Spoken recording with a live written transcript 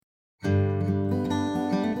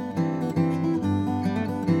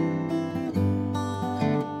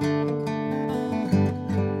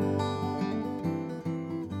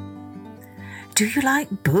Do you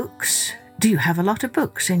like books? Do you have a lot of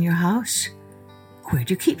books in your house? Where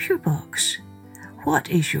do you keep your books? What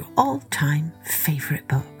is your all-time favourite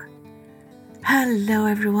book? Hello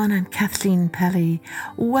everyone, I'm Kathleen Pelly.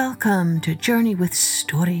 Welcome to Journey with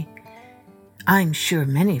Story. I'm sure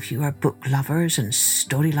many of you are book lovers and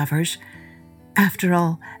story lovers. After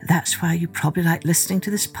all, that's why you probably like listening to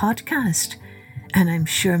this podcast. And I'm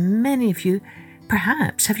sure many of you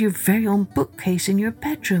perhaps have your very own bookcase in your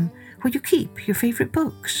bedroom where you keep your favourite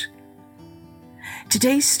books.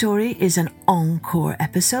 Today's story is an Encore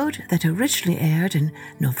episode that originally aired in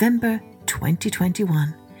November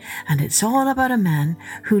 2021, and it's all about a man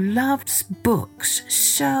who loves books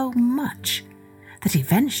so much that he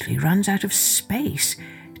eventually runs out of space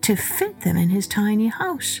to fit them in his tiny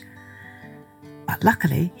house. But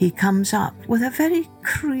luckily, he comes up with a very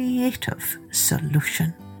creative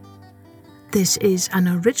solution. This is an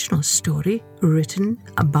original story written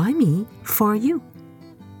by me for you.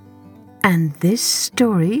 And this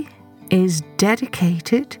story is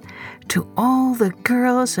dedicated to all the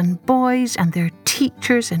girls and boys and their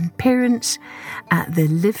teachers and parents at the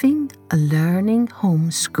Living Learning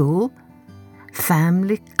Homeschool,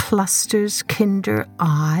 Family Clusters Kinder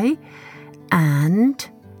I, and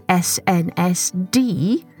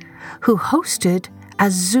SNSD, who hosted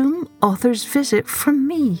a Zoom author's visit from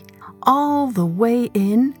me all the way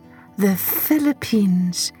in the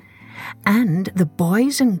Philippines. And the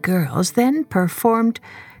boys and girls then performed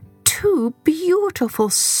 2 beautiful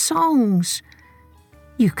songs.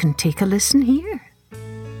 You can take a listen here.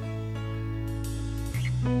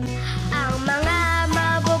 Ang mga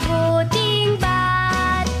mabubuting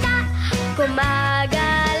bata,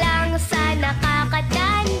 gumagalang sa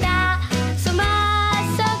nakakatanda,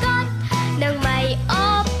 sumasagot ng may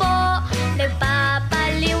opo,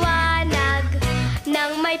 nagpapaliwanag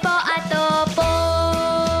ng may po at opo.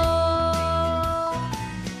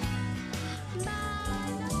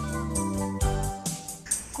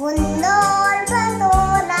 Kundol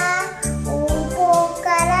patola, upo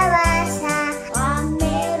kalabasa,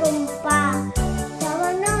 meron pa,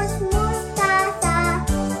 sawanos mustasa,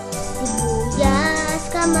 sibuyas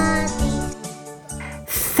kamatis.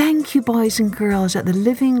 Thank you, boys and girls at the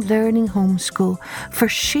Living Learning Homeschool, for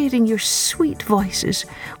sharing your sweet voices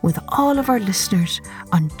with all of our listeners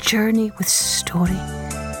on Journey with Story.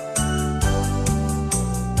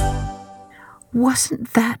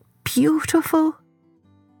 Wasn't that beautiful?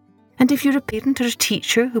 And if you're a parent or a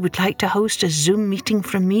teacher who would like to host a Zoom meeting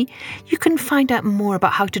from me, you can find out more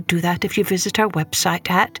about how to do that if you visit our website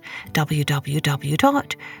at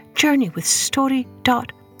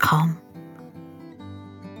www.journeywithstory.com.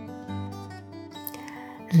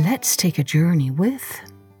 Let's take a journey with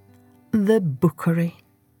the Bookery.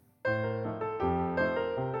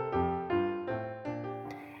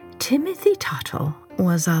 Timothy Tuttle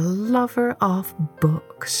was a lover of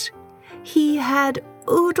books. He had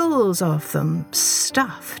oodles of them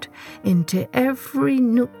stuffed into every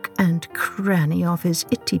nook and cranny of his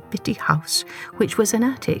itty-bitty house, which was an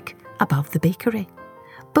attic above the bakery.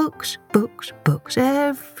 Books, books, books,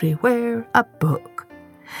 everywhere a book.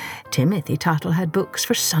 Timothy Tuttle had books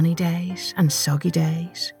for sunny days and soggy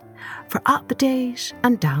days, for up days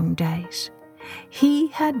and down days. He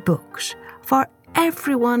had books for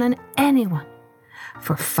everyone and anyone,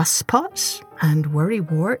 for fusspots and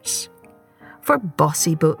worrywarts, for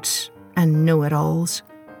bossy boots and know-it-alls,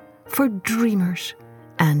 for dreamers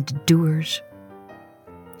and doers.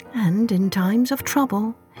 And in times of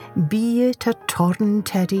trouble, be it a torn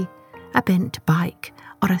teddy, a bent bike,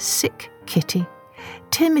 or a sick kitty,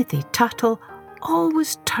 Timothy Tuttle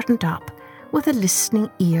always turned up with a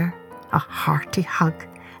listening ear, a hearty hug,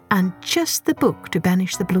 and just the book to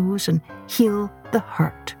banish the blues and heal the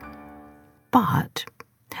hurt. But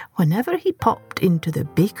whenever he popped into the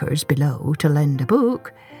baker's below to lend a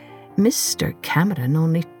book, Mr. Cameron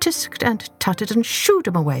only tisked and tutted and shooed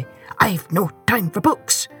him away. "I've no time for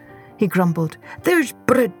books," he grumbled. "There's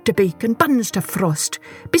bread to bake and buns to frost.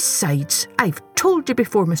 Besides, I've told you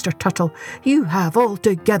before, Mr. Tuttle, you have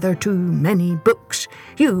altogether too many books.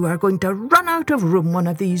 You are going to run out of room one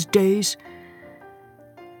of these days."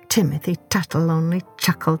 Timothy Tuttle only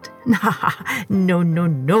chuckled.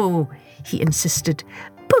 No, he insisted.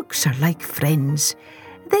 "Books are like friends.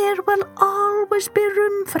 There will always be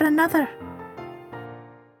room for another."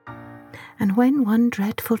 And when one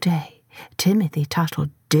dreadful day Timothy Tuttle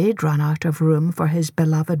did run out of room for his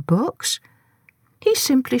beloved books, he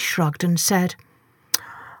simply shrugged and said,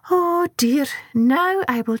 "Oh dear, now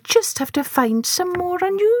I will just have to find some more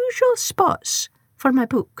unusual spots for my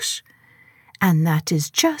books." And that is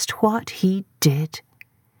just what he did.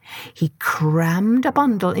 He crammed a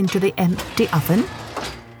bundle into the empty oven.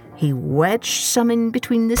 He wedged some in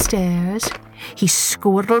between the stairs. He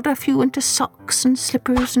squirreled a few into socks and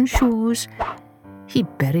slippers and shoes. He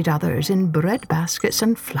buried others in bread baskets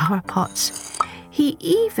and flower pots. He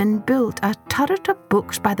even built a turret of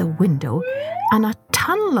books by the window and a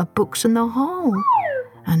tunnel of books in the hall.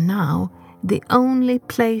 And now the only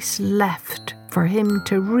place left for him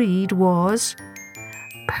to read was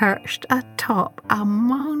perched atop a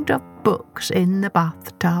mound of books in the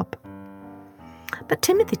bathtub. But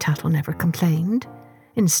Timothy Tuttle never complained.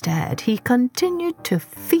 Instead, he continued to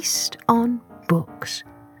feast on books.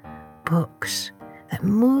 Books that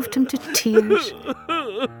moved him to tears,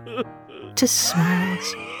 to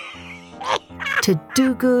smiles, to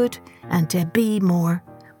do good and to be more.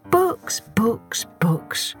 Books, books,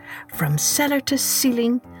 books, from cellar to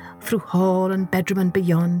ceiling, through hall and bedroom and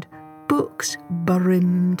beyond. Books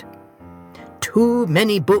brimmed. "Too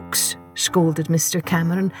many books," scolded Mr.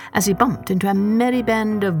 Cameron as he bumped into a merry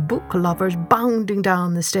band of book lovers bounding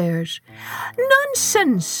down the stairs.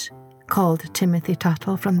 "Nonsense," called Timothy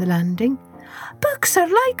Tuttle from the landing. "Books are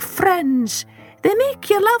like friends. They make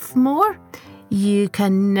you love more. You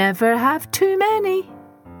can never have too many."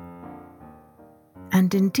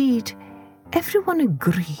 And indeed, everyone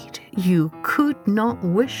agreed you could not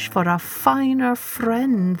wish for a finer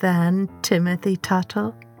friend than Timothy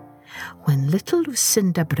Tuttle. When little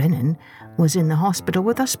Lucinda Brennan was in the hospital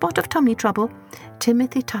with a spot of tummy trouble,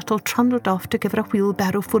 Timothy Tuttle trundled off to give her a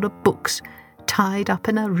wheelbarrow full of books tied up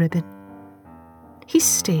in a ribbon. He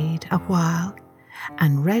stayed a while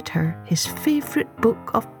and read her his favourite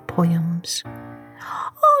book of poems.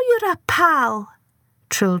 "Oh, you're a pal,"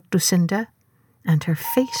 trilled Lucinda, and her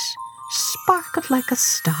face sparkled like a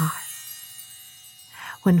star.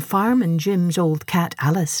 When Fireman Jim's old cat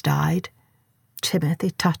Alice died,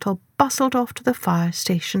 Timothy Tuttle bustled off to the fire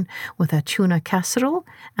station with a tuna casserole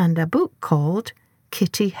and a book called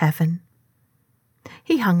Kitty Heaven.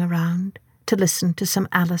 He hung around to listen to some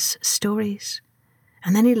Alice stories,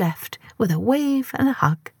 and then he left with a wave and a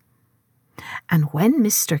hug. And when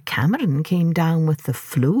Mr. Cameron came down with the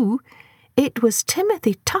flu, it was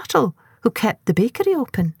Timothy Tuttle who kept the bakery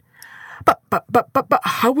open. But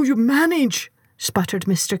how will you manage?" sputtered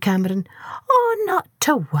Mr. Cameron. "Oh, not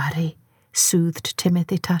to worry," soothed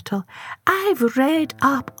Timothy Tuttle. "I've read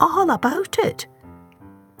up all about it."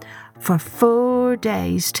 For 4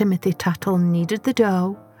 days Timothy Tuttle kneaded the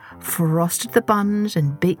dough, frosted the buns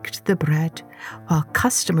and baked the bread, while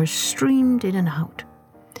customers streamed in and out.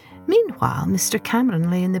 Meanwhile, Mr.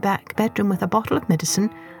 Cameron lay in the back bedroom with a bottle of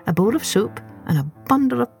medicine, a bowl of soup, and a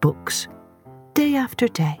bundle of books. Day after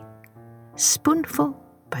day, spoonful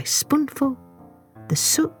by spoonful, the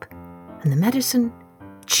soup and the medicine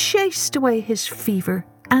chased away his fever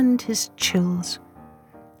and his chills.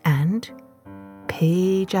 And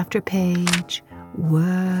page after page,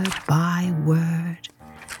 word by word,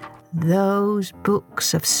 those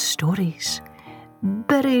books of stories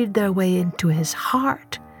buried their way into his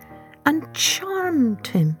heart and charmed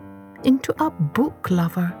him into a book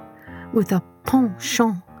lover with a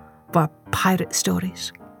penchant for pirate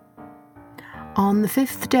stories. On the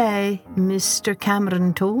 5th day, Mr.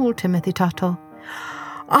 Cameron told Timothy Tuttle,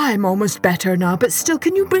 "I'm almost better now, but still,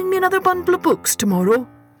 can you bring me another bundle of books tomorrow?"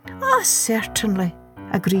 "Ah, certainly,"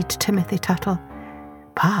 agreed Timothy Tuttle.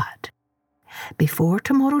 But before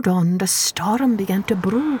tomorrow dawned, a storm began to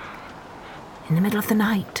brew. In the middle of the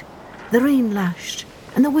night, the rain lashed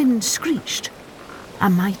and the wind screeched. A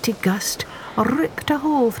mighty gust ripped a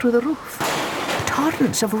hole through the roof.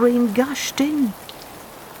 Torrents of rain gushed in.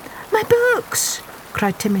 "My books!"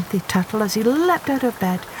 cried Timothy Tuttle as he leapt out of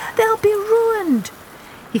bed. "They'll be ruined!"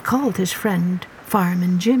 He called his friend,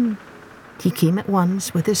 Fireman Jim. He came at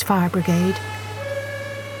once with his fire brigade.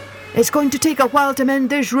 "It's going to take a while to mend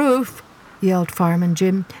this roof," yelled Fireman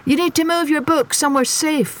Jim. "You need to move your books somewhere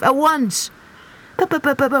safe at once." But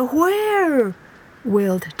where?"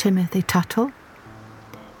 wailed Timothy Tuttle.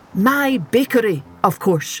 "My bakery, of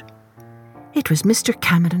course." It was Mr.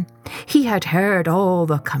 Cameron. He had heard all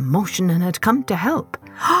the commotion and had come to help.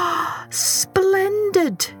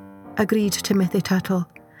 "Splendid," agreed Timothy Tuttle.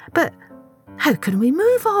 "But how can we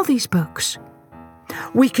move all these books?"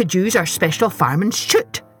 "We could use our special fireman's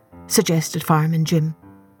chute," suggested Fireman Jim.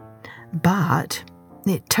 But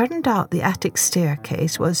it turned out the attic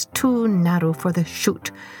staircase was too narrow for the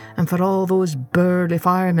chute and for all those burly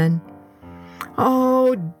firemen.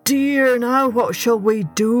 "Oh dear, now what shall we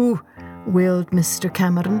do?" wailed Mr.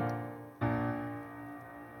 Cameron.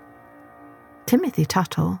 Timothy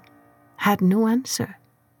Tuttle had no answer.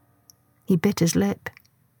 He bit his lip.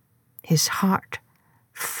 His heart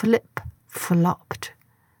flip-flopped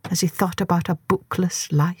as he thought about a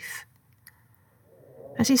bookless life.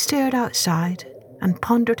 As he stared outside and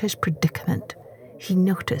pondered his predicament, he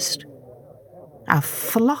noticed a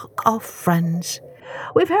flock of friends.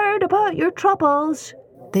 "We've heard about your troubles,"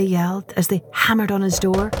 they yelled as they hammered on his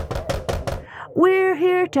door. "We're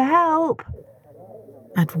here to help."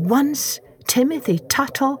 At once, Timothy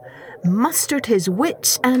Tuttle mustered his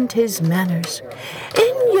wits and his manners.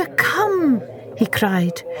 "In you come," he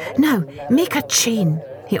cried. "Now, make a chain,"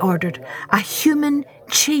 he ordered. "A human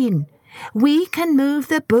chain. We can move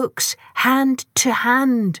the books hand to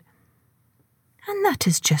hand." And that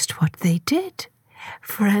is just what they did.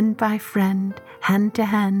 Friend by friend, hand to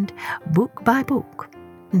hand, book by book,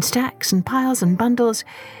 in stacks and piles and bundles,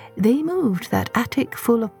 they moved that attic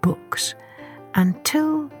full of books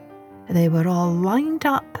until they were all lined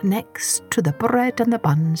up next to the bread and the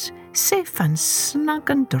buns, safe and snug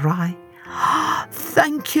and dry.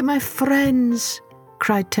 "Thank you, my friends,"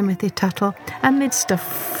 cried Timothy Tuttle, amidst a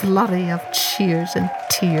flurry of cheers and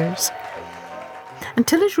tears.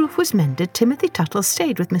 Until his roof was mended, Timothy Tuttle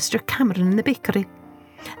stayed with Mr. Cameron in the bakery.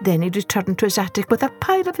 Then he returned to his attic with a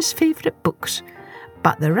pile of his favourite books,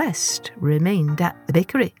 but the rest remained at the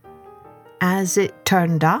bakery. As it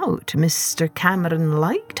turned out, Mr. Cameron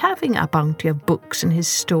liked having a bounty of books in his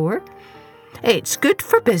store. "It's good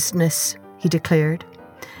for business," he declared.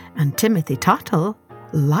 And Timothy Tuttle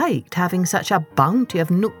liked having such a bounty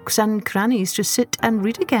of nooks and crannies to sit and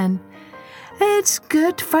read again. "It's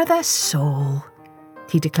good for the soul,"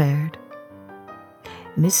 he declared.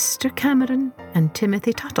 Mr. Cameron and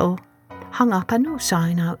Timothy Tuttle hung up a no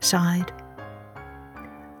sign outside.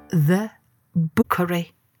 The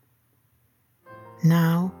Bookery.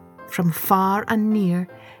 Now, from far and near,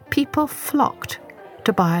 people flocked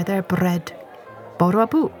to buy their bread, borrow a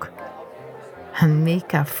book, and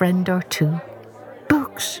make a friend or two.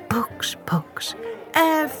 Books, books, books,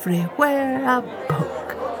 everywhere a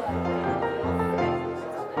book.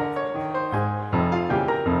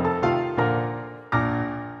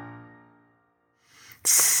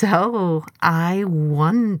 So, I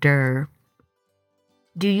wonder,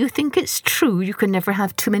 do you think it's true you can never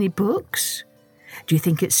have too many books? Do you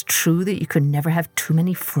think it's true that you can never have too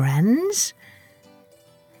many friends?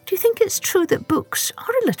 Do you think it's true that books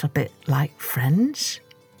are a little bit like friends?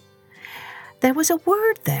 There was a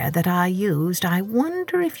word there that I used. I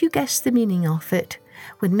wonder if you guessed the meaning of it.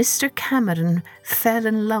 When Mr. Cameron fell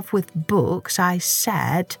in love with books, I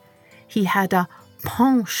said he had a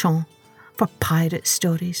penchant for pirate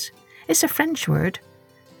stories. It's a French word,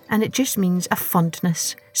 and it just means a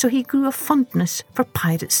fondness. So he grew a fondness for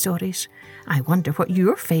pirate stories. I wonder what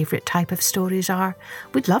your favourite type of stories are.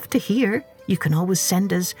 We'd love to hear. You can always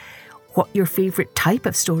send us what your favourite type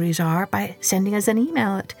of stories are by sending us an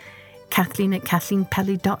email at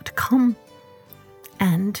kathleen@kathleenpelly.com.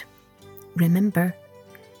 And remember,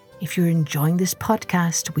 if you're enjoying this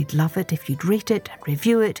podcast, we'd love it if you'd rate it,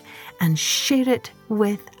 review it, and share it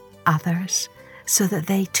with others so that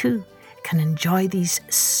they too can enjoy these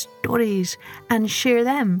stories and share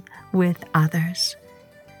them with others.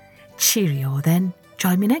 Cheerio then.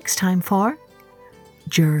 Join me next time for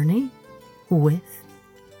Journey with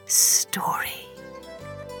Story.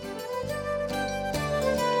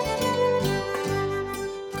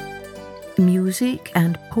 Music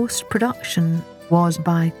and post-production was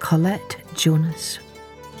by Colette Jonas.